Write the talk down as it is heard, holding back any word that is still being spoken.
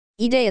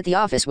E-day at the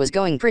office was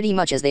going pretty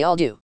much as they all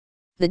do.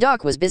 The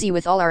dock was busy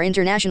with all our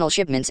international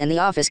shipments and the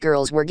office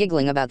girls were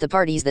giggling about the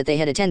parties that they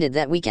had attended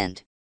that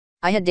weekend.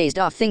 I had dazed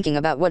off thinking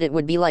about what it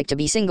would be like to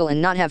be single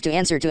and not have to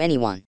answer to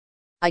anyone.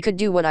 I could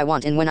do what I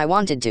want and when I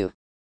wanted to.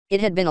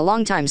 It had been a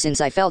long time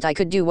since I felt I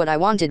could do what I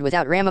wanted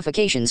without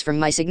ramifications from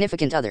my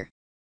significant other.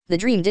 The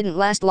dream didn't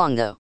last long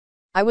though.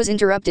 I was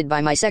interrupted by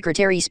my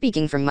secretary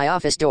speaking from my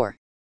office door.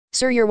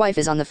 "Sir, your wife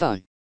is on the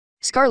phone."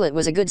 Scarlett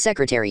was a good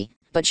secretary,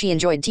 but she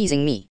enjoyed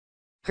teasing me.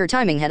 Her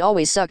timing had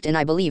always sucked and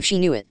I believe she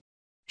knew it.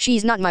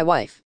 "She's not my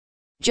wife.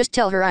 Just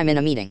tell her I'm in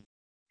a meeting."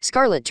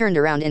 Scarlett turned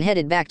around and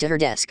headed back to her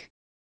desk.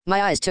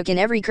 My eyes took in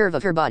every curve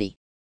of her body.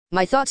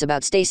 My thoughts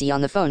about Stacy on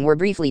the phone were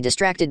briefly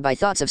distracted by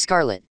thoughts of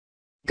Scarlett.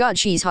 "God,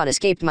 she's hot,"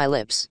 escaped my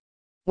lips.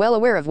 Well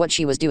aware of what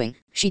she was doing,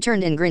 she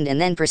turned and grinned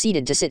and then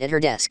proceeded to sit at her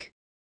desk.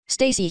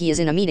 "Stacy, he is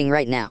in a meeting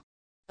right now."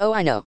 "Oh,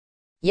 I know.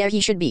 Yeah, he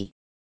should be."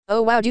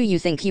 "Oh wow, do you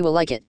think he will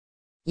like it?"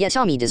 "Yeah,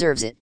 Tommy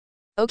deserves it."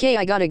 "Okay,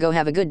 I gotta go,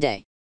 have a good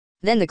day."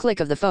 Then the click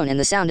of the phone and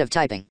the sound of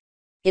typing.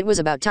 It was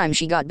about time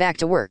she got back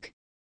to work.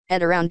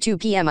 At around 2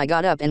 p.m. I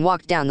got up and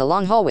walked down the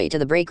long hallway to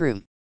the break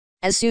room.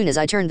 As soon as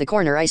I turned the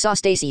corner I saw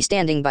Stacy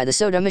standing by the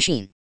soda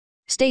machine.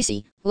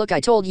 "Stacy, look, I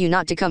told you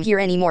not to come here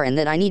anymore and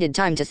that I needed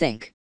time to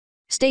think."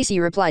 Stacy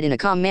replied in a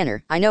calm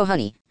manner, "I know,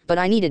 honey, but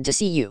I needed to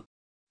see you."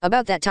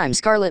 About that time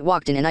Scarlett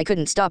walked in and I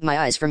couldn't stop my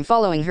eyes from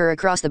following her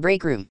across the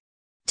break room.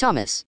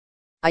 "Thomas."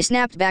 I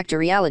snapped back to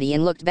reality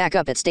and looked back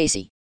up at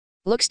Stacy.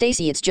 "Look,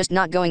 Stacy, it's just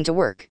not going to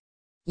work.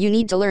 You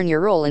need to learn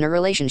your role in a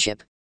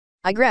relationship."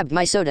 I grabbed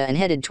my soda and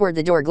headed toward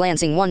the door,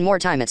 glancing one more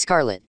time at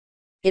Scarlett.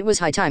 It was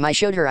high time I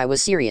showed her I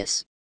was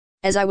serious.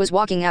 As I was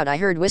walking out I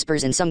heard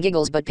whispers and some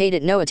giggles but paid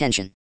it no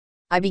attention.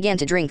 I began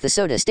to drink the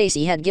soda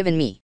Stacy had given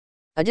me.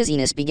 A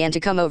dizziness began to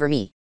come over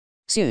me.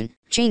 Soon,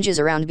 changes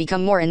around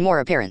become more and more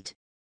apparent.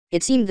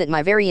 It seemed that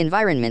my very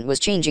environment was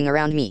changing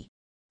around me.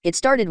 It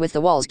started with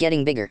the walls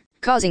getting bigger,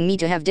 causing me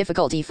to have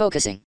difficulty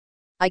focusing.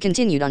 I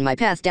continued on my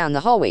path down the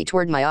hallway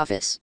toward my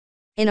office.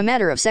 In a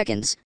matter of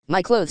seconds,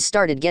 my clothes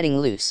started getting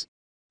loose.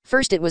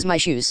 First it was my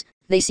shoes,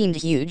 they seemed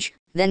huge,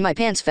 then my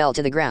pants fell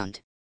to the ground.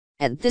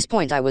 At this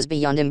point I was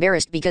beyond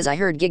embarrassed because I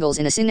heard giggles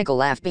and a cynical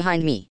laugh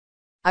behind me.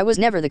 I was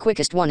never the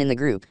quickest one in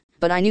the group,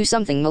 but I knew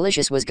something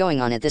malicious was going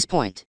on at this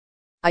point.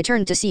 I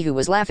turned to see who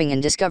was laughing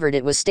and discovered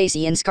it was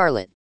Stacy and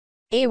Scarlett.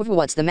 "Hey,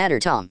 what's the matter,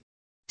 Tom?"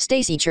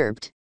 Stacy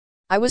chirped.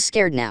 I was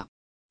scared now.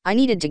 I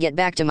needed to get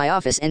back to my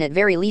office and at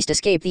very least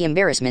escape the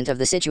embarrassment of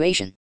the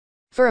situation.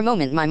 For a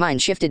moment my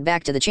mind shifted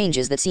back to the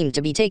changes that seemed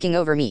to be taking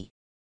over me.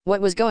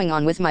 What was going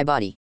on with my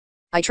body?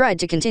 I tried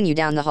to continue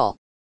down the hall,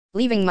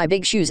 leaving my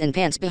big shoes and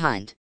pants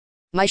behind.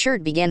 My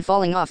shirt began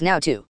falling off now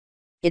too.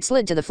 It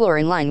slid to the floor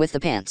in line with the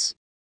pants.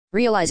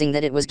 Realizing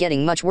that it was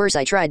getting much worse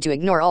I tried to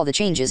ignore all the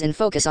changes and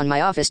focus on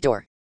my office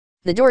door.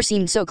 The door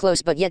seemed so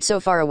close but yet so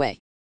far away.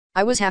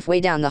 I was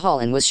halfway down the hall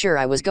and was sure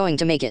I was going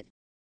to make it.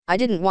 I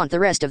didn't want the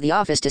rest of the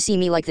office to see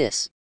me like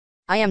this.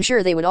 I am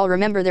sure they would all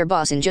remember their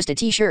boss in just a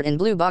t-shirt and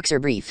blue boxer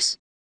briefs.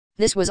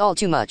 This was all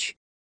too much.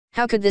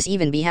 How could this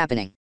even be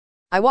happening?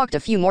 I walked a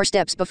few more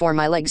steps before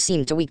my legs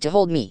seemed too weak to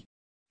hold me.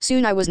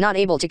 Soon I was not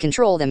able to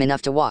control them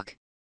enough to walk.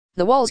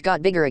 The walls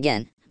got bigger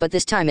again, but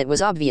this time it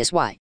was obvious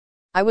why.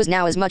 I was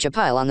now as much a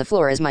pile on the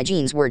floor as my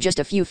jeans were just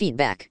a few feet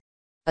back.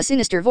 A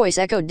sinister voice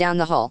echoed down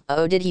the hall,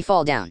 "Oh, did he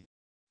fall down?"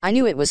 I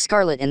knew it was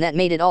Scarlett and that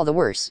made it all the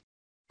worse.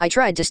 I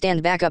tried to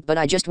stand back up but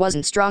I just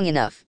wasn't strong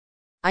enough.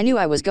 I knew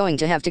I was going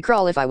to have to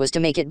crawl if I was to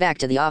make it back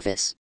to the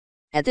office.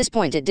 At this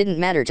point it didn't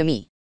matter to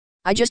me.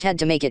 I just had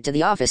to make it to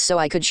the office so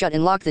I could shut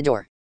and lock the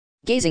door.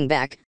 Gazing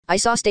back, I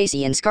saw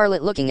Stacy and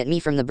Scarlett looking at me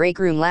from the break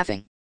room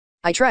laughing.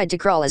 I tried to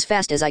crawl as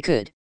fast as I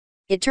could.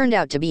 It turned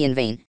out to be in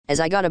vain, as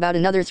I got about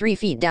another 3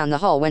 feet down the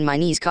hall when my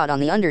knees caught on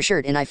the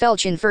undershirt and I fell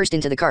chin first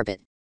into the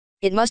carpet.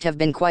 It must have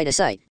been quite a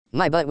sight.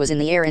 My butt was in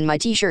the air and my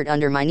t-shirt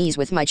under my knees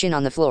with my chin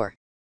on the floor.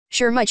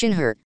 Sure, my chin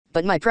hurt,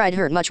 but my pride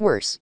hurt much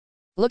worse.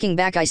 Looking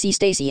back I see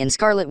Stacy and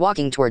Scarlett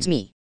walking towards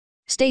me.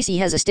 Stacy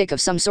has a stick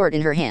of some sort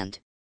in her hand.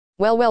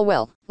 Well,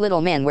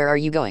 little man, where are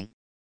you going?"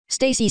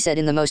 Stacy said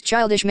in the most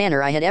childish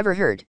manner I had ever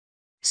heard.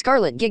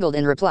 Scarlett giggled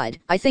and replied,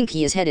 "I think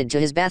he is headed to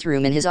his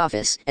bathroom in his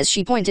office," as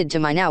she pointed to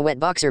my now wet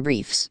boxer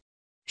briefs.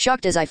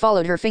 Shocked as I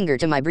followed her finger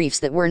to my briefs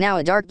that were now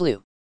a dark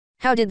blue.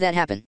 How did that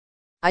happen?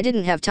 I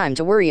didn't have time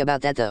to worry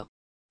about that though.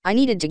 I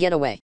needed to get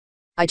away.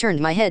 I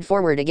turned my head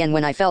forward again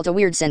when I felt a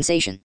weird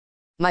sensation.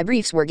 My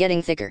briefs were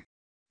getting thicker.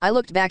 I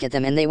looked back at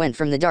them and they went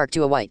from the dark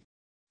to a white.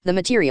 The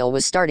material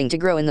was starting to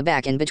grow in the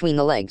back and between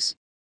the legs.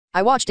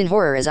 I watched in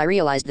horror as I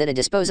realized that a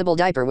disposable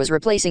diaper was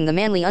replacing the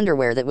manly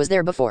underwear that was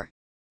there before.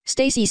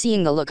 Stacy,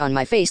 seeing the look on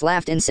my face,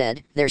 laughed and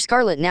said, "There's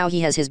Scarlett now, he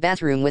has his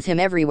bathroom with him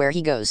everywhere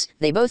he goes."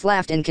 They both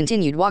laughed and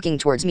continued walking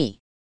towards me.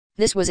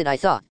 This was it, I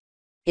thought.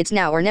 It's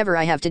now or never,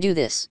 I have to do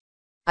this.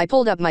 I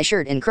pulled up my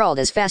shirt and crawled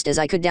as fast as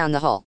I could down the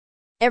hall.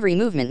 Every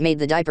movement made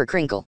the diaper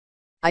crinkle.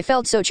 I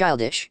felt so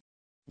childish.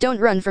 "Don't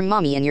run from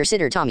mommy and your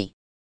sitter, Tommy.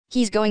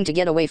 He's going to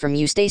get away from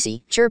you,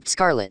 Stacy," chirped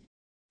Scarlett.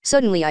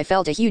 Suddenly I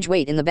felt a huge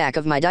weight in the back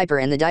of my diaper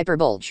and the diaper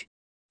bulged.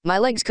 My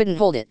legs couldn't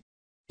hold it.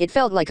 It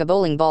felt like a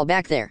bowling ball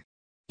back there.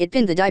 It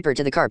pinned the diaper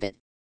to the carpet.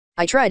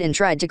 I tried and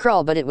tried to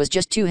crawl, but it was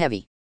just too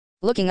heavy.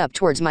 Looking up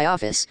towards my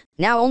office,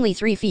 now only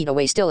 3 feet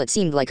away, still it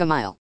seemed like a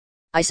mile.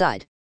 I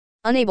sighed.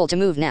 Unable to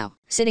move now,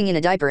 sitting in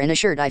a diaper and a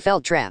shirt, I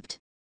felt trapped.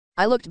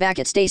 I looked back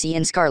at Stacy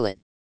and Scarlett.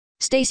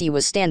 Stacy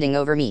was standing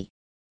over me.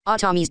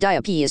 Tommy's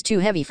diaper is too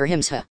heavy for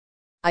him, sir.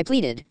 I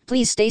pleaded,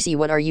 please Stacy,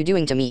 what are you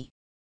doing to me?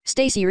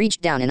 Stacy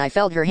reached down and I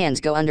felt her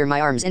hands go under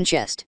my arms and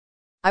chest.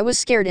 I was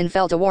scared and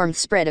felt a warmth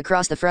spread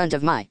across the front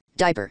of my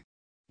diaper.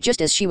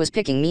 Just as she was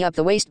picking me up,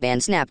 the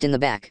waistband snapped in the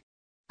back.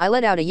 I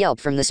let out a yelp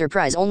from the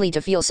surprise, only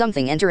to feel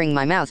something entering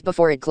my mouth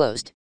before it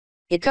closed.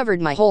 It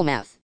covered my whole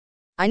mouth.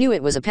 I knew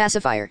it was a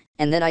pacifier,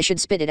 and that I should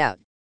spit it out.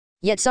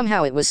 Yet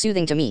somehow it was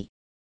soothing to me.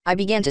 I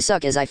began to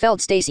suck as I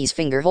felt Stacy's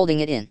finger holding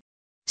it in.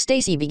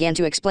 Stacy began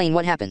to explain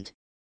what happened.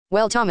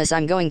 Well, Thomas,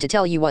 I'm going to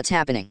tell you what's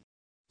happening.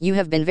 You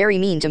have been very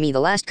mean to me the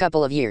last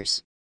couple of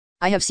years.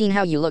 I have seen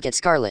how you look at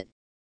Scarlett.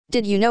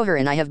 Did you know her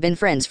and I have been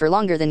friends for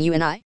longer than you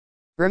and I?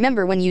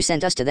 Remember when you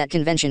sent us to that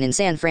convention in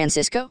San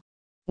Francisco?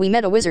 We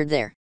met a wizard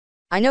there.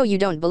 I know you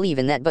don't believe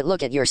in that, but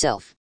look at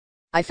yourself.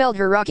 I felt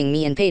her rocking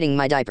me and patting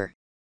my diaper.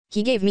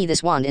 He gave me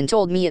this wand and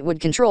told me it would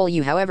control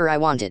you however I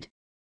wanted.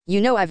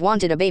 You know I've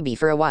wanted a baby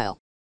for a while.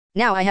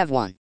 Now I have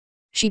one.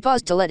 She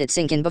paused to let it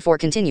sink in before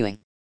continuing.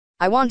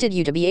 I wanted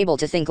you to be able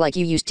to think like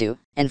you used to,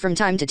 and from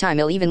time to time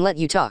I'll even let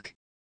you talk.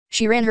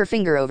 She ran her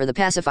finger over the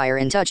pacifier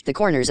and touched the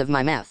corners of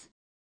my mouth.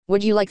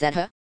 Would you like that,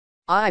 huh?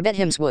 I bet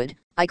hims would.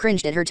 I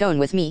cringed at her tone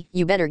with me.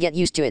 You better get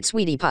used to it,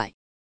 sweetie pie.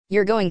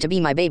 You're going to be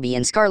my baby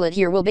and Scarlett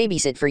here will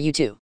babysit for you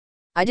too.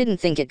 I didn't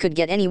think it could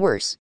get any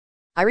worse.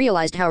 I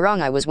realized how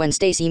wrong I was when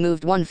Stacy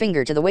moved one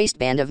finger to the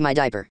waistband of my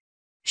diaper.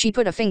 She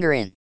put a finger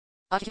in.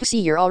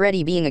 See, you're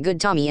already being a good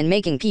Tommy and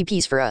making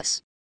pee-pees for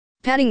us.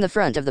 Patting the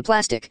front of the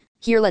plastic,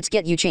 here, let's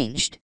get you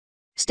changed.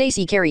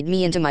 Stacy carried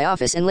me into my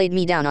office and laid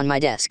me down on my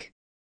desk.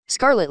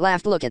 Scarlett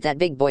laughed. Look at that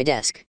big boy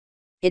desk.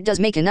 It does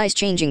make a nice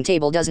changing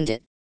table, doesn't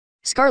it?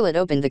 Scarlett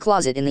opened the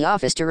closet in the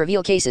office to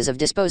reveal cases of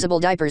disposable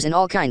diapers and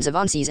all kinds of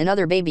onsies and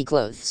other baby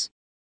clothes.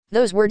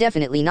 Those were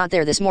definitely not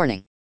there this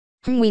morning.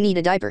 We need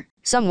a diaper,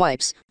 some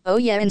wipes, oh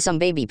yeah, and some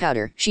baby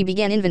powder. She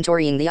began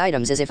inventorying the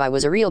items as if I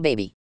was a real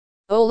baby.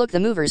 Oh look, the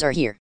movers are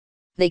here.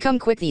 They come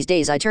quick these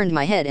days. I turned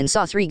my head and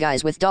saw 3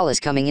 guys with dollies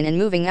coming in and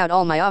moving out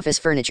all my office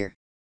furniture.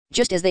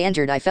 Just as they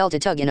entered, I felt a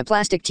tug in a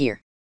plastic tier.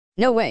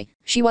 No way,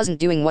 she wasn't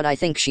doing what I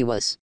think she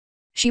was.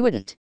 She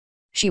wouldn't.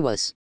 She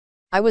was.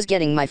 I was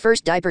getting my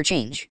first diaper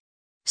change.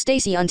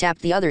 Stacy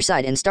untapped the other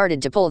side and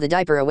started to pull the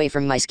diaper away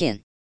from my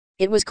skin.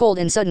 It was cold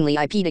and suddenly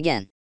I peed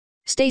again.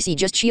 Stacy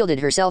just shielded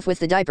herself with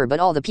the diaper, but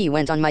all the pee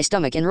went on my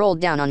stomach and rolled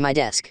down on my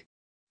desk.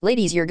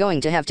 Ladies, you're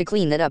going to have to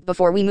clean that up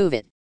before we move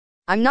it.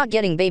 I'm not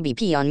getting baby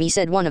pee on me,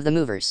 said one of the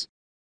movers.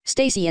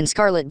 Stacy and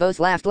Scarlett both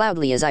laughed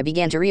loudly as I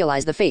began to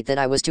realize the fate that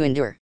I was to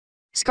endure.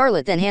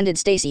 Scarlett then handed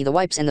Stacy the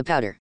wipes and the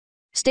powder.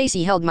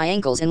 Stacy held my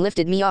ankles and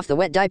lifted me off the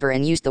wet diaper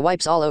and used the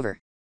wipes all over.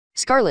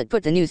 Scarlett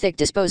put the new thick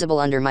disposable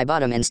under my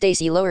bottom and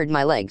Stacy lowered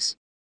my legs.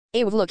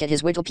 Ew, look at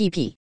his little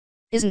pee-pee.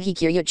 Isn't he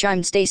cute,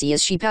 chimed Stacy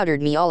as she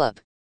powdered me all up.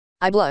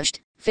 I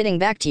blushed, fitting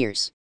back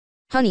tears.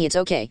 Honey, it's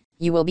okay,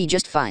 you will be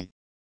just fine.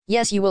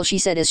 Yes you will, she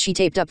said as she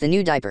taped up the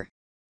new diaper.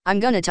 I'm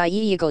gonna tie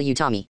you,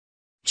 Tommy.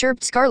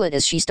 Chirped Scarlett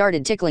as she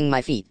started tickling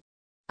my feet.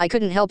 I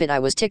couldn't help it, I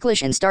was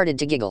ticklish and started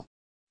to giggle.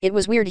 It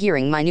was weird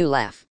hearing my new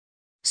laugh.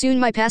 Soon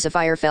my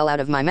pacifier fell out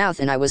of my mouth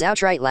and I was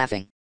outright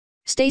laughing.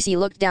 Stacy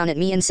looked down at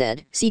me and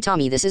said, see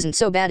Tommy, this isn't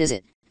so bad, is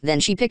it? Then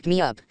she picked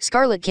me up.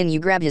 Scarlett, can you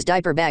grab his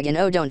diaper bag and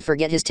oh don't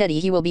forget his teddy,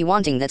 he will be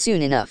wanting that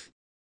soon enough.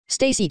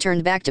 Stacy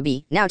turned back to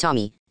me, now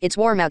Tommy, it's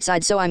warm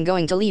outside so I'm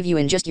going to leave you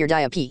in just your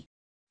diaper.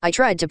 I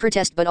tried to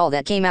protest but all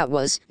that came out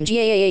was,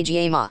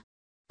 ma.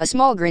 A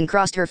small grin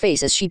crossed her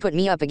face as she put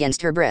me up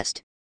against her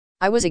breast.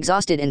 I was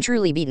exhausted and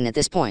truly beaten at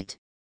this point.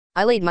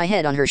 I laid my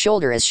head on her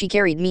shoulder as she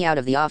carried me out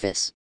of the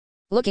office.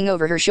 Looking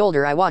over her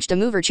shoulder, I watched a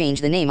mover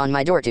change the name on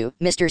my door to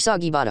Mr.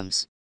 Soggy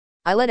Bottoms.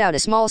 I let out a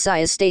small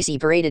sigh as Stacy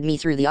paraded me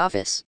through the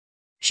office.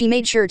 She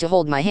made sure to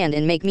hold my hand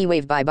and make me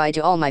wave bye-bye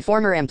to all my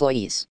former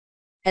employees.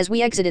 As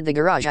we exited the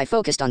garage, I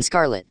focused on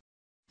Scarlett.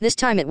 This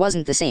time it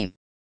wasn't the same.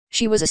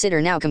 She was a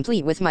sitter now,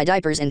 complete with my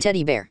diapers and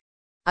teddy bear.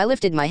 I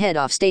lifted my head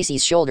off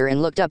Stacy's shoulder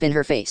and looked up in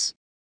her face.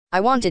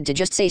 I wanted to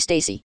just say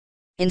Stacy.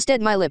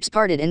 Instead my lips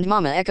parted and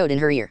Mama echoed in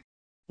her ear.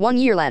 1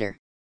 year later.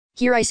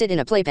 Here I sit in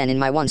a playpen in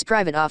my once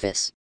private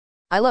office.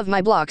 I love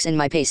my blocks and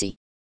my pacey.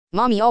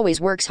 Mommy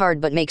always works hard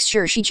but makes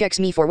sure she checks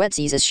me for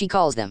wetsies as she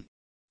calls them.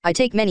 I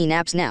take many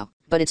naps now,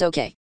 but it's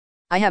okay.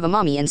 I have a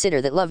mommy and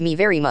sitter that love me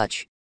very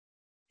much.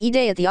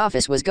 Day at the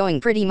office was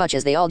going pretty much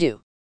as they all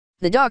do.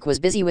 The dock was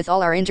busy with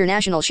all our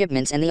international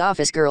shipments and the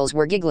office girls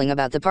were giggling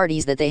about the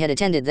parties that they had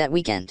attended that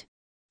weekend.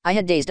 I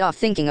had dazed off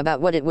thinking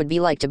about what it would be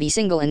like to be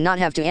single and not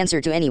have to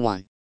answer to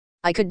anyone.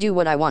 I could do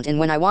what I want and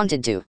when I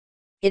wanted to.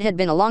 It had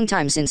been a long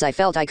time since I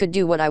felt I could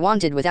do what I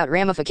wanted without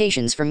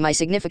ramifications from my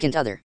significant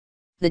other.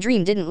 The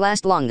dream didn't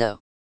last long though.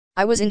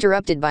 I was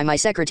interrupted by my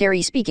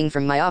secretary speaking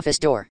from my office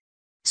door.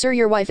 Sir,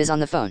 your wife is on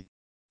the phone.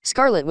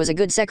 Scarlett was a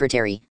good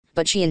secretary,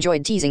 but she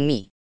enjoyed teasing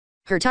me.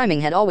 Her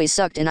timing had always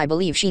sucked and I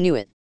believe she knew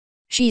it.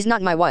 She's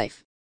not my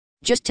wife.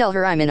 Just tell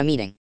her I'm in a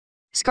meeting.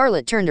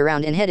 Scarlett turned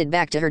around and headed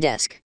back to her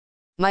desk.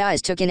 My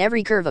eyes took in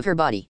every curve of her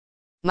body.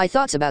 My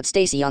thoughts about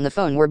Stacy on the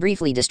phone were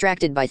briefly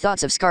distracted by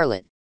thoughts of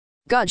Scarlett.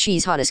 God,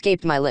 she's hot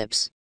escaped my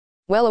lips.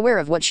 Well aware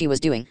of what she was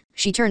doing,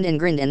 she turned and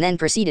grinned and then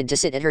proceeded to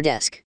sit at her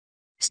desk.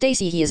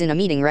 Stacy, he is in a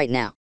meeting right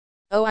now.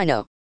 Oh, I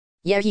know.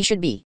 Yeah, he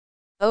should be.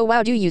 Oh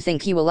wow, do you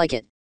think he will like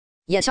it?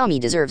 Yeah, Tommy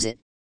deserves it.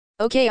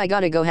 Okay, I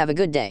gotta go, have a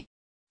good day.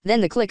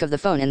 Then the click of the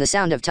phone and the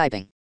sound of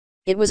typing.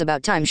 It was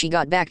about time she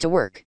got back to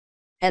work.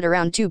 At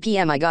around 2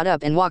 p.m. I got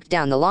up and walked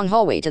down the long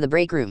hallway to the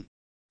break room.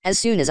 As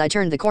soon as I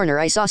turned the corner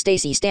I saw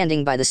Stacy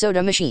standing by the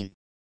soda machine.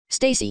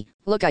 Stacy,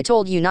 look, I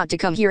told you not to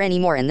come here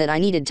anymore and that I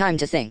needed time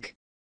to think.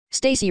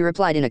 Stacy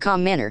replied in a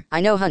calm manner,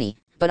 I know honey,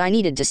 but I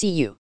needed to see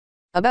you.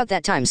 About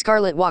that time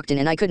Scarlett walked in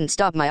and I couldn't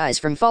stop my eyes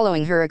from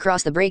following her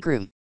across the break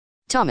room.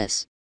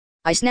 Thomas.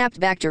 I snapped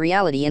back to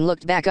reality and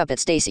looked back up at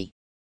Stacy.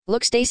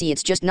 Look Stacy,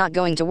 it's just not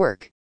going to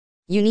work.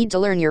 You need to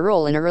learn your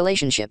role in a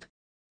relationship.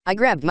 I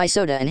grabbed my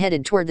soda and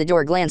headed toward the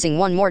door, glancing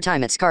one more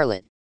time at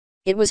Scarlett.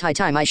 It was high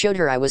time I showed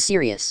her I was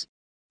serious.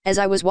 As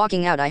I was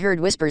walking out I heard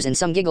whispers and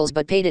some giggles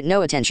but paid it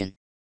no attention.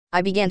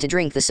 I began to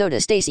drink the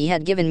soda Stacy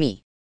had given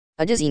me.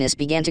 A dizziness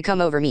began to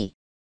come over me.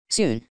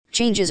 Soon,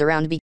 changes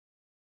around